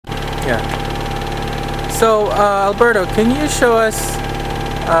Yeah. So Alberto, can you show us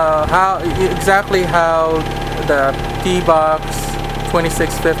how the P-Box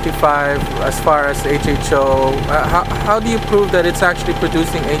 2655, as far as HHO, how do you prove that it's actually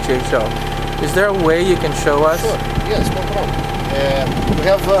producing HHO? Is there a way you can show us? Sure, yes, no problem. We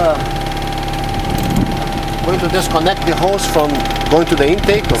have going to disconnect the hose from going to the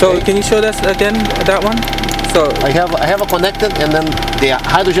intake. Okay? So can you show us again that one? So I have a connected, and then the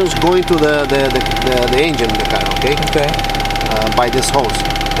hydrogen is going to the engine, the car. Okay. Okay. By this hose,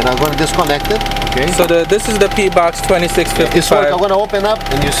 and I'm going to disconnect it. Okay. So this is the P-Box 2655. It's working. I'm going to open up,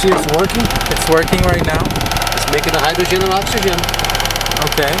 and you see it's working. It's working right now. It's making the hydrogen and oxygen.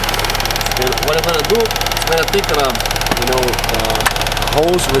 Okay. And what I'm going to do is I'm going to take a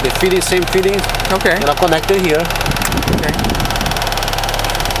hose with the same fittings. Okay. And I'll connect it here. Okay.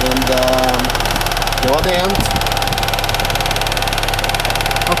 And the other end.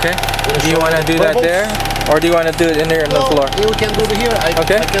 Okay. Do you want to do that there, or do you want to do it in there on the floor? You can do it here. I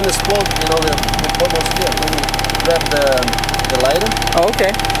can explode, the bubbles here. Let me grab the lighter. Oh,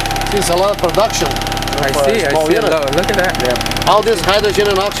 okay. See, it's a lot of production. I see. Look at that. Yeah. All this hydrogen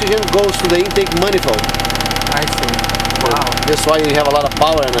and oxygen goes to the intake manifold. I see. Wow. That's why you have a lot of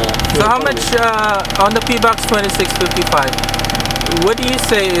power. So how much on the P-Box 2655? What do you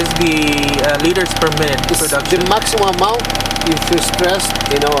say is the liters per minute production? The maximum amount, if you stress,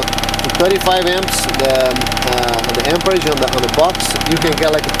 to 35 amps, the amperage on the box, you can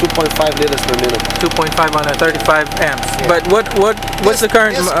get like 2.5 liters per minute. 2.5 on a 35 amps. Yeah. But what's the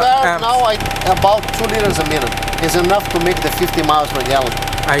current amps? Now about 2 liters a minute is enough to make the 50 miles per gallon.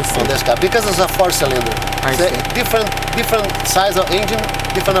 I see. On this car, because it's a 4-cylinder. I see. Different size of engine,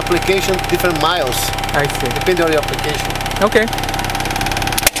 different application, different miles. I see. Depending on your application. Okay.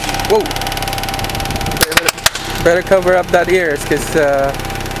 Whoa. Better cover up that ears, because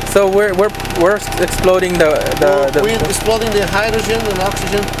so we're exploding we're exploding the hydrogen and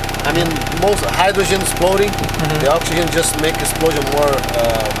oxygen. I mean, most hydrogen exploding. The oxygen just make explosion more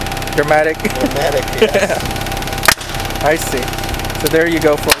dramatic. Dramatic. Yes. I see. So there you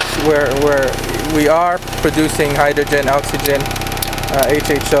go, folks. We are producing hydrogen, oxygen,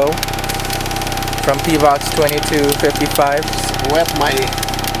 HHO from P-Box 2255. Wet my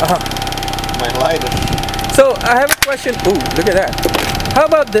lighter. So I have a question. Ooh, look at that. How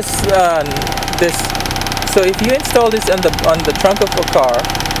about this? So if you install this on the trunk of a car,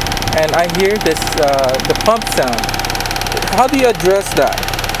 and I hear this the pump sound, how do you address that?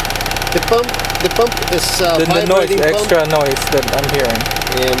 The pump is the noise, extra noise that I'm hearing.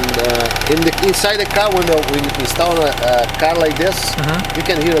 And inside the car, when you install a car like this, you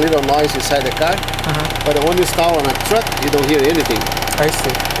can hear a little noise inside the car. But when you install on a truck, you don't hear anything. I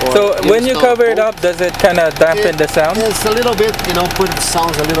see. So when you cover it up, does it kind of dampen the sound? It's a little bit, put the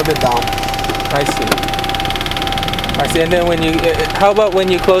sounds a little bit down. I see. I see. And then how about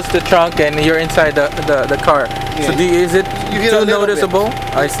when you close the trunk and you're inside the car? Yeah. So is it too noticeable?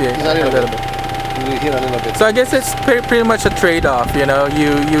 Bit. I see. It's a little bit. You hear a little bit. So I guess it's pretty much a trade-off.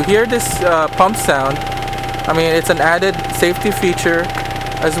 You hear this pump sound. I mean, it's an added safety feature,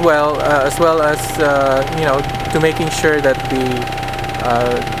 as well as to making sure that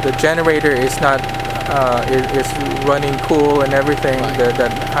the generator is not is running cool and everything. Right.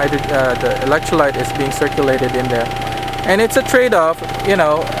 The electrolyte is being circulated in there, and it's a trade-off.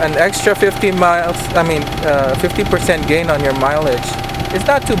 An extra 50 miles. I mean, 50% gain on your mileage. It's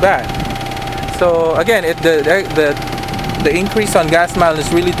not too bad. So again, the increase on gas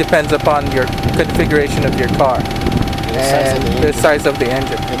mileage really depends upon your configuration of your car and the size of the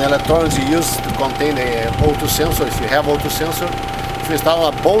engine. And electronics you use to contain the O2 sensor. If you have O2 sensor, if you install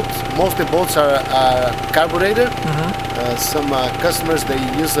a boat, most of the boats are carburetor. Some customers, they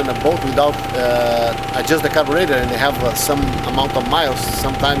use in a boat without adjust the carburetor, and they have some amount of miles,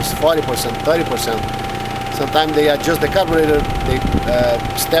 sometimes 40%, 30%. Sometimes they adjust the carburetor, they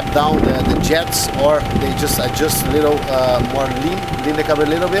step down the jets, or they just adjust a little more lean the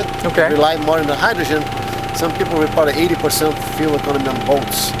carburetor a little bit. Okay. Rely more on the hydrogen. Some people report 80% fuel economy on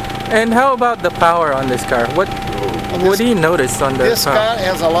boats. And how about the power on this car? What do you notice on this car?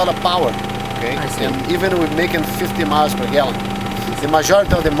 Has a lot of power. Okay. And even with making 50 miles per gallon, the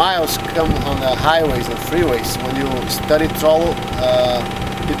majority of the miles come on the highways and freeways. When you study throttle,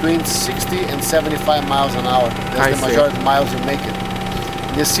 between 60 and 75 miles an hour. That's the majority of miles you make it.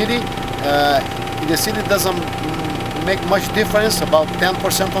 In the city, it doesn't make much difference. About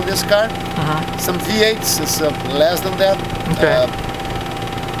 10% on this car. Some V8s is less than that. Okay.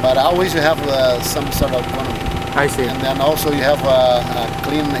 But always you have some sort of economy. I see. And then also you have a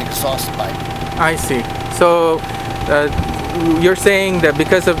clean exhaust pipe. I see. So you're saying that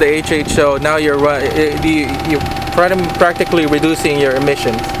because of the HHO, now you're practically reducing your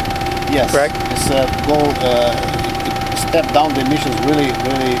emissions. Yes, correct? It's step down the emissions, really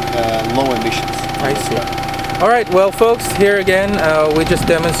low emissions. I see. All right, well folks, here again we just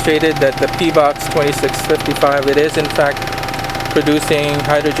demonstrated that the P-Box 2655, it is in fact producing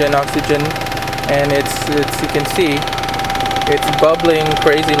hydrogen, oxygen, and it's you can see it's bubbling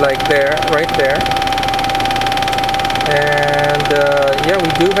crazy like right there. And yeah, we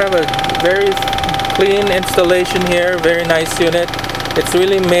do have a very clean installation here, very nice unit. It's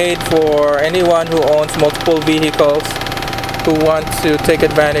really made for anyone who owns multiple vehicles, who want to take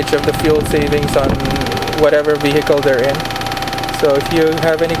advantage of the fuel savings on whatever vehicle they're in. So if you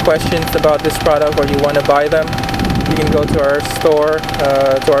have any questions about this product or you want to buy them, you can go to our store,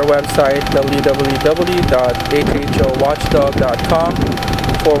 to our website,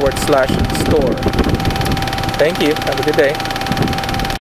 www.hhowatchdog.com/store. Thank you. Have a good day.